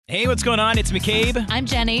Hey, what's going on? It's McCabe. I'm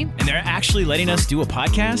Jenny. And they're actually letting us do a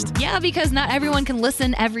podcast? Yeah, because not everyone can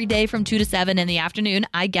listen every day from 2 to 7 in the afternoon.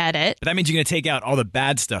 I get it. But that means you're going to take out all the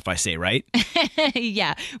bad stuff I say, right?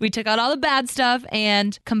 Yeah, we took out all the bad stuff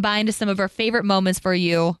and combined some of our favorite moments for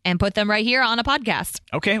you and put them right here on a podcast.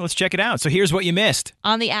 Okay, let's check it out. So here's what you missed.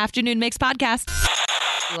 On the Afternoon Mix podcast.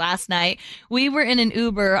 Last night, we were in an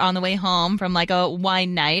Uber on the way home from like a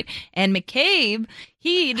wine night, and McCabe,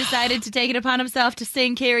 he decided to take it upon himself to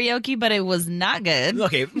sing karaoke, but it was not good.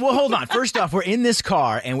 Okay, well, hold on. First off, we're in this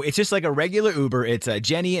car, and it's just like a regular Uber. It's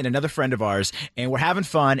Jenny and another friend of ours, and we're having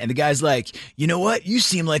fun, and the guy's like, you know what? You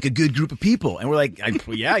seem like a good group of people. And we're like,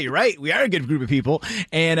 well, yeah, you're right. We are a good group of people.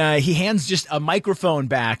 And he hands just a microphone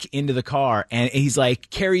back into the car, and he's like,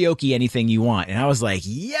 karaoke anything you want. And I was like,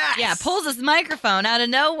 yes! Yeah, pulls this microphone out of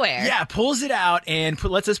nowhere. Yeah, pulls it out and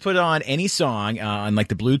lets us put on any song on like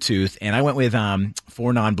the Bluetooth. And I went with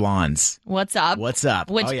Four Non-Blondes. What's up? What's up?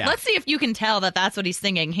 Which, oh, yeah. Let's see if you can tell that that's what he's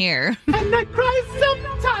singing here. And I cry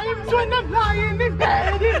sometimes when I'm lying in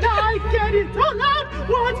bed and I get it all out.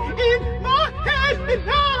 What's in my head and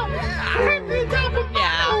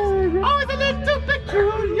I was a little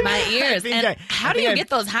peculiar. My ears. And how do you get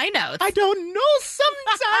those high notes? I don't know.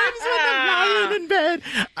 Sometimes when I'm lying in bed.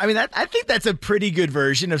 I mean, I think that's a pretty good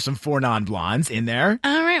version of some Four Non-Blondes in there.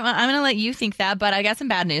 All right, well, I'm going to let you think that, but I got some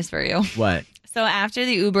bad news for you. What? So after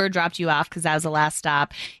the Uber dropped you off, because that was the last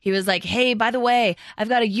stop, he was like, hey, by the way, I've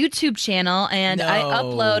got a YouTube channel, and I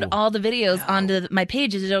upload all the videos onto my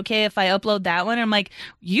page. Is it okay if I upload that one? And I'm like,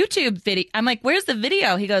 YouTube video? I'm like, where's the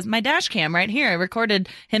video? He goes, my dash cam right here. I recorded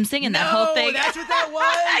him singing that whole thing. That's what that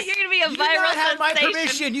was. You're going to be a you viral do not have my sensation.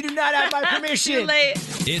 permission. You do not have my permission. Too late.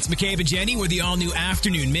 It's McCabe and Jenny with the all-new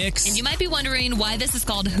Afternoon Mix. And you might be wondering why this is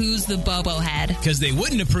called Who's the Bobo Head? Because they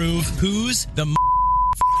wouldn't approve Who's the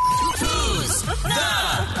Who's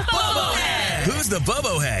the Bobo Head? Who's the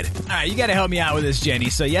Bobo Head? All right, you got to help me out with this, Jenny.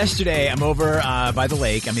 So yesterday, I'm over by the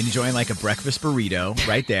lake. I'm enjoying like a breakfast burrito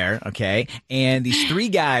right there, okay? And these three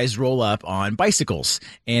guys roll up on bicycles.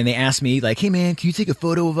 And they ask me like, hey, man, can you take a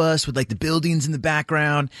photo of us with like the buildings in the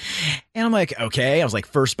background? And I'm like, okay. I was like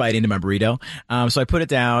first bite into my burrito. So I put it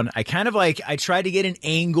down. I kind of like, I tried to get an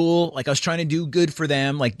angle. Like I was trying to do good for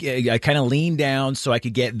them. Like I kind of leaned down so I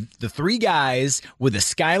could get the three guys with the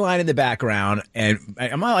skyline in the background. And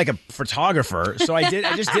I'm not like a photographer. So I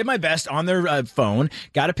just did my best on their phone,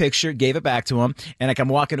 got a picture, gave it back to them. And like I'm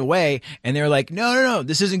walking away and they're like, no,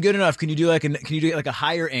 this isn't good enough. Can you do like a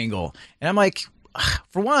higher angle? And I'm like,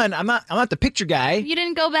 for one, I'm not the picture guy. You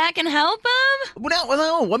didn't go back and help him?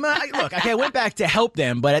 No. Look, okay, I went back to help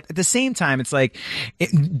them, but at the same time, it's like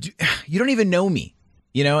you don't even know me,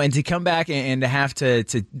 you know. And to come back and to have to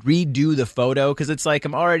redo the photo, because it's like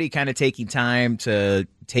I'm already kind of taking time to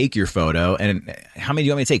take your photo. And how many do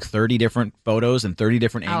you want me to take? 30 different photos and 30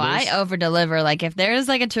 different angles? Oh, I over deliver. Like if there's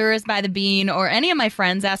like a tourist by the bean or any of my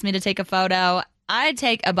friends ask me to take a photo, I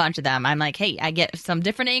take a bunch of them. I'm like, hey, I get some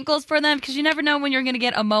different angles for them because you never know when you're going to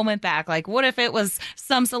get a moment back. Like, what if it was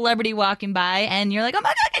some celebrity walking by and you're like, oh my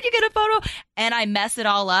God, can you get a photo? And I mess it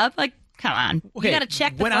all up. Like, come on. Okay. You got to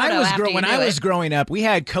check the photo after you do it. When I was growing up, we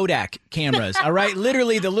had Kodak cameras, all right?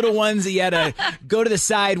 Literally the little ones that you had to go to the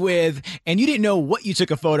side with, and you didn't know what you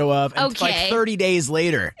took a photo of until like 30 days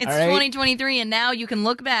later. It's 2023, and now you can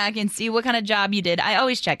look back and see what kind of job you did. I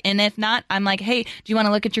always check. And if not, I'm like, hey, do you want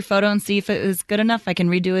to look at your photo and see if it was good enough? I can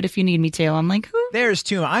redo it if you need me to. I'm like, who? There's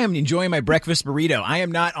two. I am enjoying my breakfast burrito. I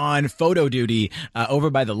am not on photo duty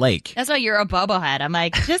over by the lake. That's why you're a bobo head. I'm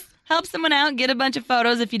like, just help someone out, get a bunch of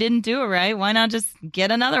photos. If you didn't do it right, why not just get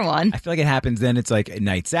another one? I feel like it happens then. It's like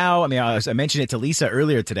nights out. I mean, I mentioned it to Lisa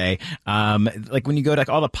earlier today. Like when you go to like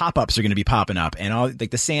all the pop-ups are going to be popping up and all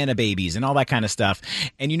like the Santa babies and all that kind of stuff.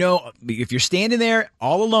 And you know, if you're standing there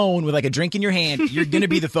all alone with like a drink in your hand, you're going to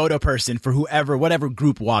be the photo person for whatever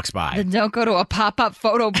group walks by. Then don't go to a pop-up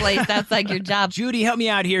photo place. That's like your job. Judy, help me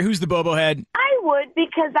out here. Who's the bobo head? I would,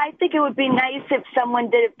 because I think it would be nice if someone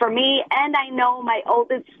did it for me. And I know my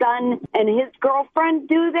oldest son and his girlfriend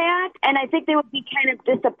do that. And I think they would be kind of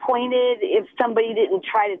disappointed if somebody didn't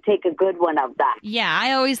try to take a good one of that. Yeah,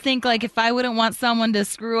 I always think like if I wouldn't want someone to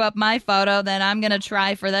screw up my photo, then I'm going to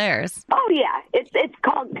try for theirs. Oh, yeah. It's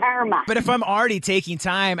called karma. But if I'm already taking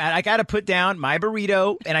time, I got to put down my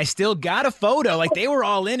burrito and I still got a photo. Like they were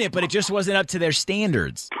all in it, but it just wasn't up to their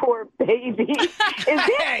standards. Poor baby.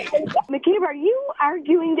 McCabe, are you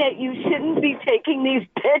arguing that you shouldn't be taking these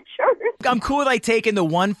pictures? I'm cool with like taking the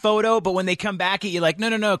one photo, but when they come back at you like,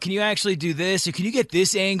 no, can you actually do this? Or can you get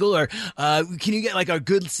this angle? Or can you get like a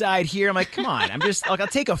good side here? I'm like, come on. I'm just like, I'll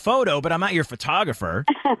take a photo, but I'm not your photographer.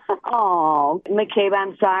 Oh, McCabe,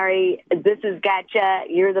 I'm sorry. This has got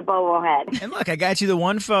you. You're the bobo head. And look, I got you the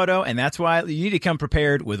one photo, and that's why you need to come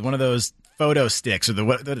prepared with one of those photo sticks or the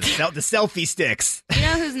selfie sticks. You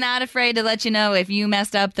know who's not afraid to let you know if you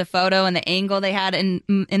messed up the photo and the angle they had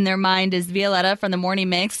in their mind is Violetta from the Morning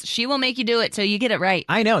Mix. She will make you do it till you get it right.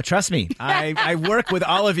 I know. Trust me. I work with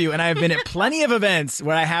all of you, and I've been at plenty of events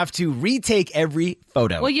where I have to retake every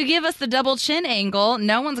photo. Well, you give us the double chin angle.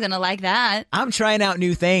 No one's going to like that. I'm trying out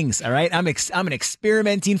new things, all right? I'm an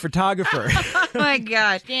experimenting photographer. Oh, my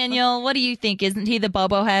gosh. Daniel, what do you think? Isn't he the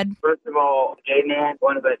bobo head? First of all, gay man,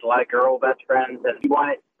 one of a lot of girl best friends, and you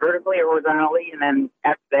want it vertically or horizontally, and then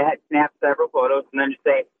after that, snap several photos, and then just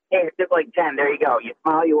say, hey, it's just like 10. There you go. You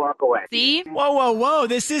smile, you walk away. See? Whoa.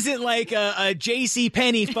 This isn't like a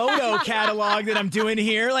JCPenney photo catalog that I'm doing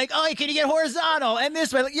here. Like, oh, can you get horizontal? And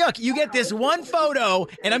this way. Like, look, you get this one photo,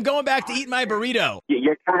 and I'm going back to eat my burrito.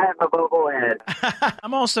 You're kind of a bobo head.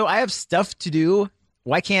 I have stuff to do.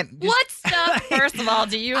 Why can't... What stuff, first of all,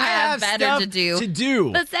 do you have better to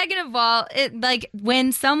do? But second of all,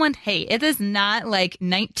 when someone... Hey, it is not like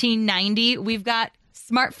 1990. We've got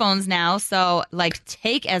smartphones now, so like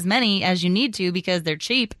take as many as you need to because they're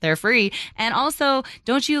cheap, they're free. And also,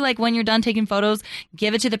 don't you like when you're done taking photos,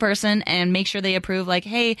 give it to the person and make sure they approve, like,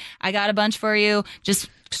 hey, I got a bunch for you. Just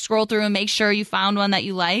scroll through and make sure you found one that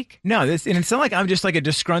you like. No, and it's not like I'm just like a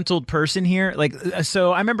disgruntled person here. Like,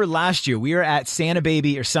 so I remember last year we were at Santa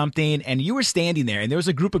Baby or something, and you were standing there, and there was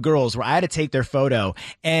a group of girls where I had to take their photo.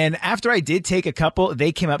 And after I did take a couple,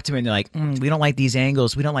 they came up to me and they're like, "We don't like these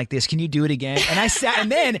angles. We don't like this. Can you do it again?" And I sat, and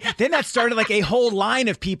then that started like a whole line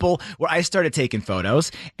of people where I started taking photos.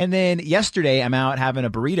 And then yesterday, I'm out having a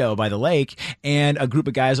burrito by the lake, and a group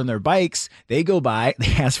of guys on their bikes, they go by,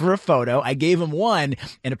 they asked for a photo. I gave them one.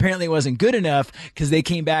 And apparently it wasn't good enough because they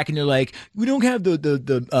came back and they're like, we don't have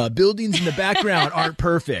the buildings in the background aren't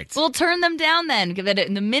perfect. Well, turn them down then.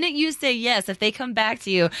 The minute you say yes, if they come back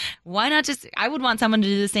to you, why not just, I would want someone to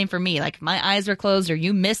do the same for me. Like my eyes are closed or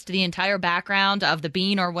you missed the entire background of the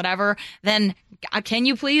bean or whatever, then can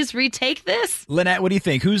you please retake this? Lynette, what do you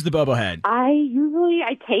think? Who's the bobo head?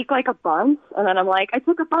 I take like a bunch and then I'm like, I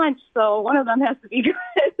took a bunch, so one of them has to be good.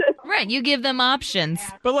 Right, you give them options.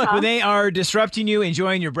 But look, when they are disrupting you,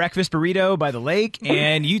 enjoying your breakfast burrito by the lake,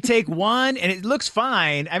 and you take one and it looks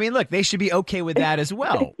fine, I mean, look, they should be okay with that as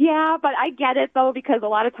well. Yeah, but I get it, though, because a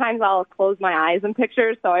lot of times I'll close my eyes in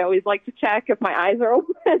pictures, so I always like to check if my eyes are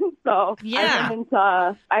open. So yeah.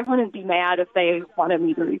 I wouldn't be mad if they wanted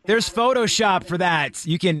me to read. There's Photoshop for that.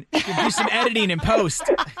 You can do some editing in post.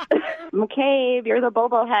 McCabe, you're the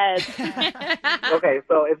bobo head. Okay,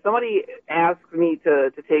 so if somebody asks me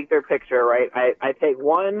to take their picture, right, I take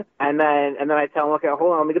one, and then I tell them, okay,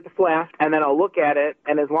 hold on, let me get the flash, and then I'll look at it,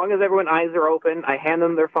 and as long as everyone's eyes are open, I hand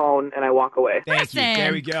them their phone, and I walk away. Thank you.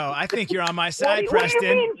 There we go. I think you're on my side, Preston. What do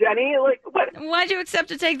you mean, Jenny? Like, what? Why'd you accept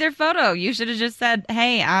to take their photo? You should have just said,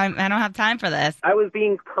 hey, I don't have time for this. I was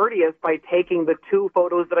being courteous by taking the 2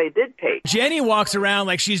 photos that I did take. Jenny walks around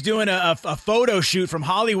like she's doing a photo shoot from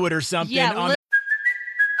Hollywood or something. Yeah,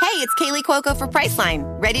 Hey, it's Kaylee Cuoco for Priceline.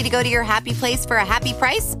 Ready to go to your happy place for a happy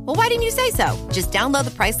price? Well, why didn't you say so? Just download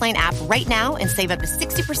the Priceline app right now and save up to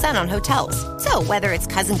 60% on hotels. So whether it's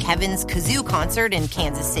Cousin Kevin's Kazoo Concert in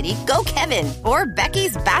Kansas City, go Kevin, or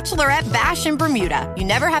Becky's Bachelorette Bash in Bermuda, you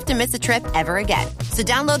never have to miss a trip ever again. So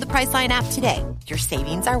download the Priceline app today. Your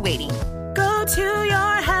savings are waiting. Go to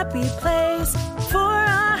your happy place for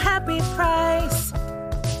a happy price.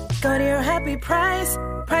 Go to your happy price,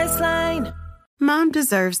 Priceline. Mom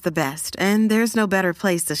deserves the best, and there's no better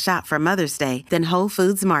place to shop for Mother's Day than Whole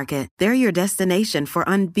Foods Market. They're your destination for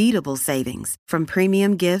unbeatable savings, from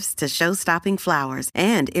premium gifts to show-stopping flowers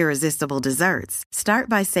and irresistible desserts. Start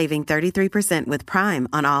by saving 33% with Prime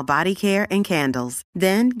on all body care and candles.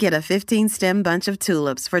 Then get a 15-stem bunch of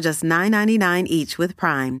tulips for just $9.99 each with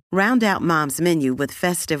Prime. Round out Mom's menu with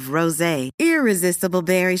festive rosé, irresistible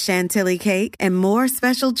berry chantilly cake, and more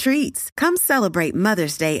special treats. Come celebrate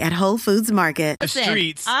Mother's Day at Whole Foods Market. Listen,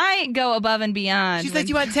 Streets. I go above and beyond. She's like, do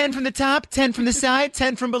you want 10 from the top, 10 from the side,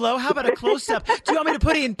 10 from below? How about a close-up? Do you want me to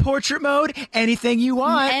put it in portrait mode? Anything you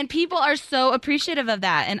want. And people are so appreciative of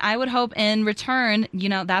that. And I would hope in return,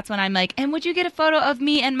 that's when I'm like, and would you get a photo of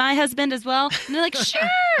me and my husband as well? And they're like, sure.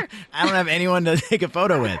 I don't have anyone to take a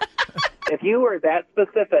photo with. If you were that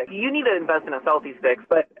specific, you need to invest in a selfie stick.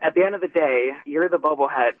 But at the end of the day, you're the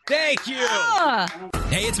bubblehead. Thank you.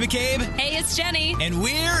 Hey, it's McCabe. Hey, it's Jenny. And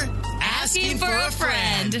we're asking for a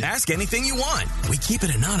friend. Ask anything you want. We keep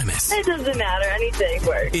it anonymous. It doesn't matter. Anything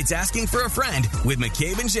works. It's Asking for a Friend with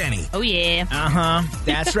McCabe and Jenny. Oh, yeah. Uh-huh.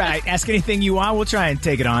 That's right. Ask anything you want. We'll try and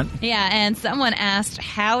take it on. Yeah, and someone asked,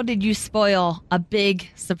 how did you spoil a big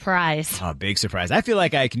surprise? Oh, big surprise. I feel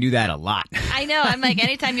like I can do that a lot. I know. I'm like,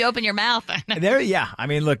 anytime you open your mouth. Yeah. I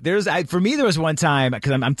mean, look, for me, there was one time,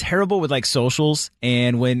 because I'm terrible with like socials.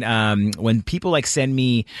 And when people like send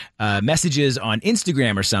me messages on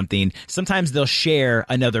Instagram or something, sometimes they'll share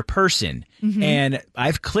another person. Mm-hmm. And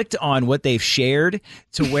I've clicked on what they've shared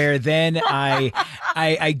to where then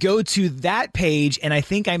I go to that page and I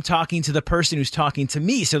think I'm talking to the person who's talking to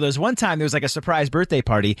me. So there's one time there was like a surprise birthday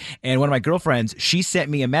party and one of my girlfriends, she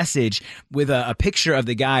sent me a message with a picture of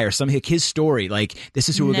the guy or his story. Like, this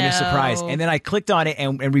is who we're going to surprise. And then I clicked on it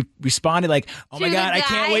and responded like, oh my God, I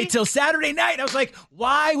can't wait till Saturday night. And I was like,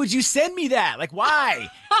 why would you send me that? Like, why?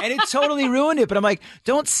 And it totally ruined it. But I'm like,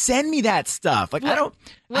 don't send me that stuff. Like, What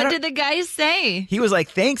did the guy say? He was like,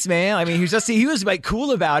 thanks, man. I mean, he was like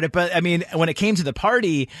cool about it. But I mean, when it came to the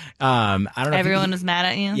party, I don't know. Everyone was mad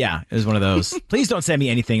at you? Yeah, it was one of those. Please don't send me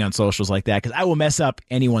anything on socials like that because I will mess up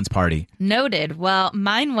anyone's party. Noted. Well,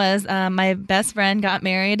 mine was my best friend got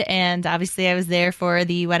married and obviously I was there for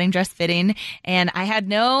the wedding dress fitting and I had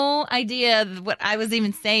no idea what I was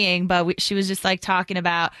even saying, but she was just like talking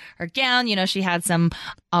about her gown. You know, she had some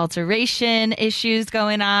alteration issues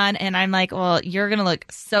going on and I'm like, well, you're going to look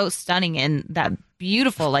so stunning in that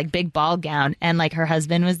beautiful like big ball gown. And like her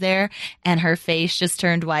husband was there and her face just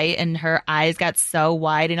turned white and her eyes got so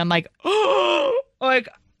wide and I'm like, oh, like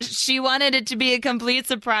she wanted it to be a complete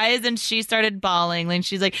surprise and she started bawling and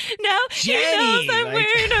she's like, no, Jenny, he knows I'm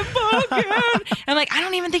wearing a ball gown. I'm like, I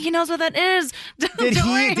don't even think he knows what that is. Don't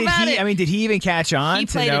worry about it. I mean, did he even catch on? He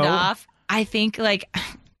played it off. I think like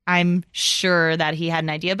I'm sure that he had an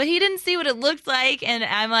idea, but he didn't see what it looked like. And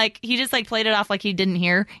I'm like, he just like played it off like he didn't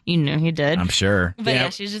hear. You knew he did. I'm sure. But yeah,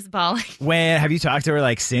 she's just bawling. Have you talked to her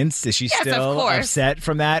like since? Is she still upset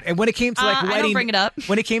from that? And when it came to like wedding, I don't bring it up.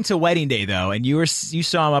 When it came to wedding day though, and you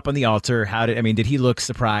saw him up on the altar, did he look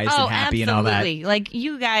surprised and happy absolutely. and all that? Like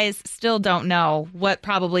you guys still don't know what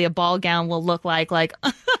probably a ball gown will look like. Like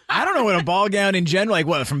I don't know what a ball gown in general, like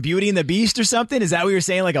what, from Beauty and the Beast or something? Is that what you're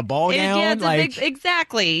saying? Like a ball gown? Yeah, it's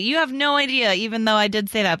exactly. You have no idea, even though I did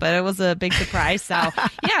say that, but it was a big surprise. So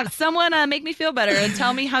yeah, someone make me feel better and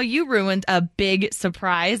tell me how you ruined a big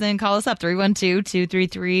surprise and call us up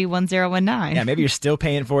 312-233-1019. Yeah, maybe you're still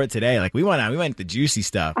paying for it today. Like we want the juicy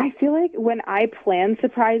stuff. I feel like when I plan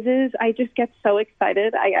surprises, I just get so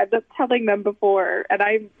excited. I end up telling them before, and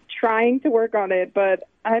I'm trying to work on it, but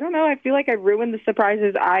I don't know. I feel like I ruin the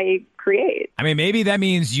surprises I create. I mean, maybe that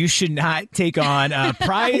means you should not take on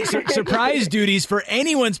surprise duties for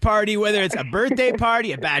anyone's party, whether it's a birthday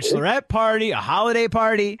party, a bachelorette party, a holiday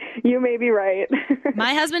party. You may be right.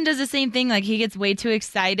 My husband does the same thing. Like he gets way too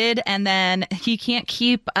excited and then he can't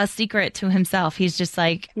keep a secret to himself. He's just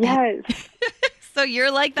like, yes. So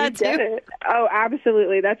you're like that too? Oh,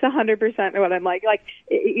 absolutely. That's 100% what I'm like. Like,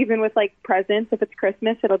 even with like presents, if it's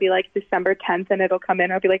Christmas, it'll be like December 10th and it'll come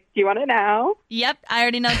in. I'll be like, do you want it now? Yep. I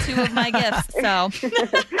already know 2 of my gifts. So.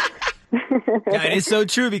 Yeah, it is so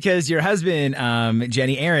true because your husband,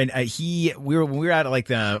 Jenny Aaron, we were at like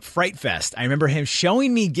the Fright Fest. I remember him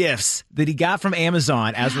showing me gifts that he got from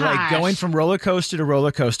Amazon as we're like going from roller coaster to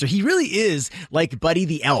roller coaster. He really is like Buddy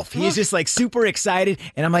the Elf. He's just like super excited,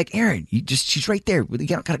 and I'm like, Aaron, she's right there.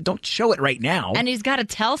 Don't show it right now. And he's got to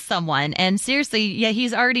tell someone. And seriously, yeah,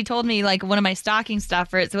 he's already told me like one of my stocking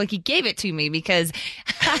stuffers. So like he gave it to me because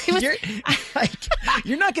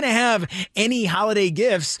you're not going to have any holiday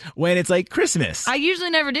gifts when it's like Christmas. I usually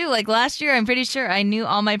never do. Like last year, I'm pretty sure I knew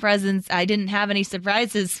all my presents. I didn't have any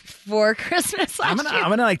surprises for Christmas last year. I'm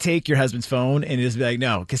gonna like take your husband's phone and just be like,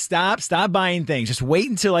 no, because stop buying things. Just wait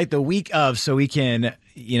until like the week of so we can,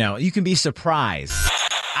 you can be surprised.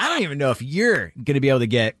 I don't even know if you're going to be able to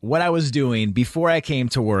get what I was doing before I came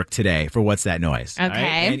to work today for What's That Noise.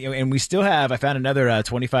 Okay. Right? And we still have, I found another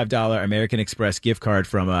 $25 American Express gift card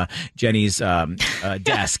from Jenny's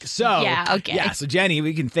desk. So, yeah, okay. Yeah, so Jenny,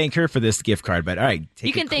 we can thank her for this gift card. But all right,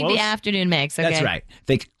 you can thank the afternoon mix. Okay? That's right.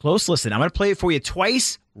 Take close listen. I'm going to play it for you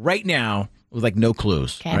twice right now with like no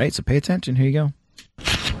clues. Okay. All right, so pay attention. Here you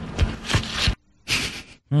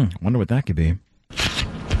go. Wonder what that could be.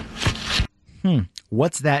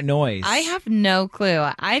 What's that noise? I have no clue.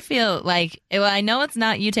 I feel like, I know it's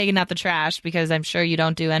not you taking out the trash because I'm sure you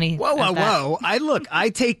don't do any. Whoa. I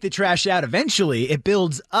take the trash out eventually. It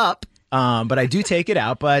builds up but I do take it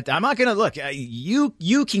out. But I'm not going to look.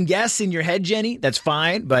 You can guess in your head, Jenny. That's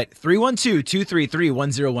fine. But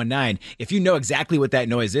 312-233-1019. If you know exactly what that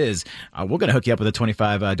noise is, we're going to hook you up with a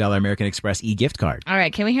 $25 American Express e-gift card. All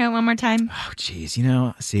right. Can we hear it one more time? Oh, geez.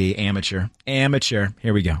 See, amateur.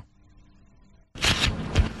 Here we go.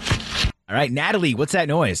 All right, Natalie, what's that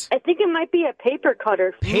noise? I think it might be a paper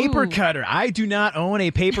cutter. Paper cutter. I do not own a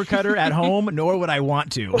paper cutter at home, nor would I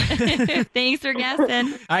want to. Thanks for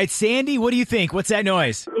guessing. All right, Sandy, what do you think? What's that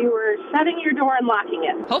noise? You were shutting your door and locking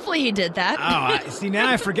it. Hopefully he did that. See, now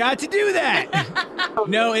I forgot to do that.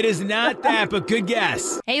 No, it is not that, but good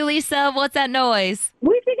guess. Hey, Lisa, what's that noise?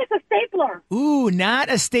 We think it's a stapler. Ooh, not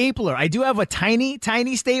a stapler. I do have a tiny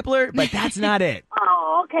stapler, but that's not it.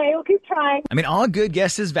 Oh, okay. We'll keep trying. I mean, all good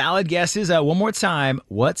guesses, valid guesses. One more time.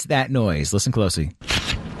 What's that noise? Listen closely.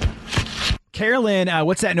 Carolyn,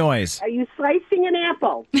 what's that noise? Are you slicing an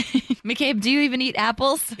apple? McCabe, do you even eat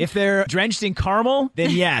apples? If they're drenched in caramel,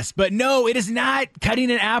 then yes. But no, it is not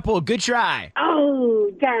cutting an apple. Good try.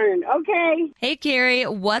 Oh, darn. Okay. Hey, Carrie,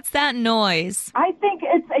 what's that noise? I think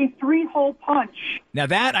it's a 3-hole punch. Now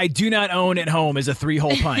that I do not own at home is a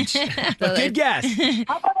 3-hole punch. But good guess.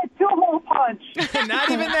 How about a 2-hole punch?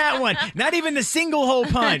 Not even that one. Not even the single-hole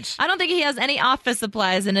punch. I don't think he has any office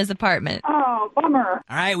supplies in his apartment. Oh, bummer.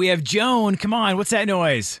 All right, we have Joan. Come on, what's that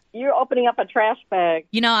noise? You're opening up a trash bag.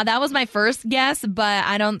 That was my first guess, but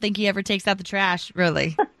I don't think he ever takes out the trash,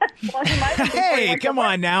 really. Hey, come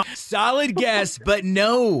on now. Solid guess, but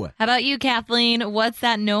no. How about you, Kathleen? What's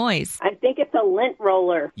that noise? I think it's a lint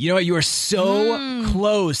roller. You know what? You are so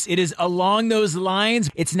close. It is along those lines.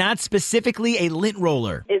 It's not specifically a lint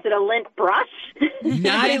roller. Is it a lint brush?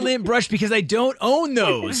 Not a lint brush because I don't own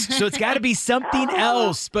those. So it's got to be something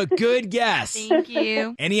else, but good guess. Thank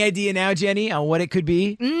you. Any idea now, Jenny, on what it could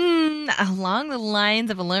be? Along the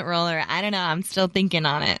lines of a lint roller. I don't know. I'm still thinking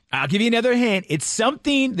on it. I'll give you another hint. It's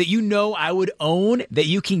something that I would own that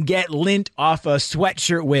you can get lint off a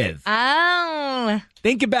sweatshirt with. Oh.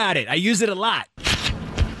 Think about it. I use it a lot.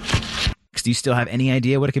 Do you still have any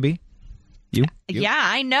idea what it could be? You? Yeah,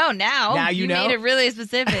 I know now. Now you know? made it really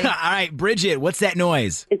specific. All right, Bridget, what's that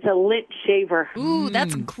noise? It's a lint shaver. Ooh,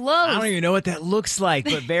 that's close. I don't even know what that looks like,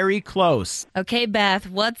 but very close. Okay, Beth,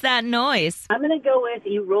 what's that noise? I'm going to go with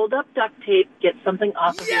you rolled up duct tape, get something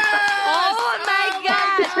off of your duct tape. Oh, my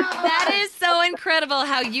gosh. That is so incredible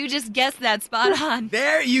how you just guessed that spot on.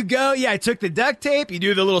 There you go. Yeah, I took the duct tape. You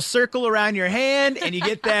do the little circle around your hand, and you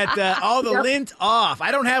get that all the lint off.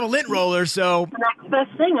 I don't have a lint roller, so... The next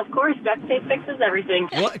best thing, of course, duct tape fixes everything.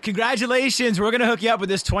 Well, congratulations. We're going to hook you up with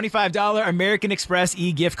this $25 American Express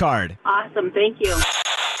e-gift card. Awesome. Thank you.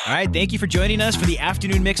 All right. Thank you for joining us for the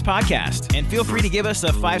Afternoon Mix podcast. And feel free to give us a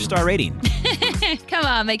 5-star rating. Come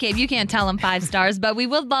on, McCabe. You can't tell him 5 stars, but we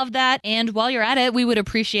would love that. And while you're at it, we would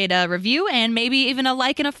appreciate a review and maybe even a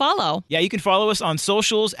like and a follow. Yeah, you can follow us on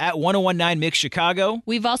socials at 1019 Mix Chicago.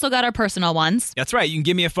 We've also got our personal ones. That's right. You can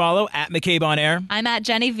give me a follow at McCabe on Air. I'm at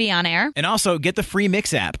Jenny V on Air. And also get the free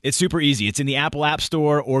Mix app. It's super easy. It's in the Apple App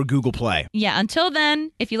Store or Google Play. Yeah, until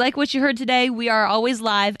then, if you like what you heard today, we are always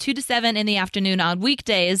live 2 to 7 in the afternoon on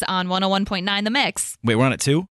weekdays on 101.9 The Mix. Wait, we're on at 2?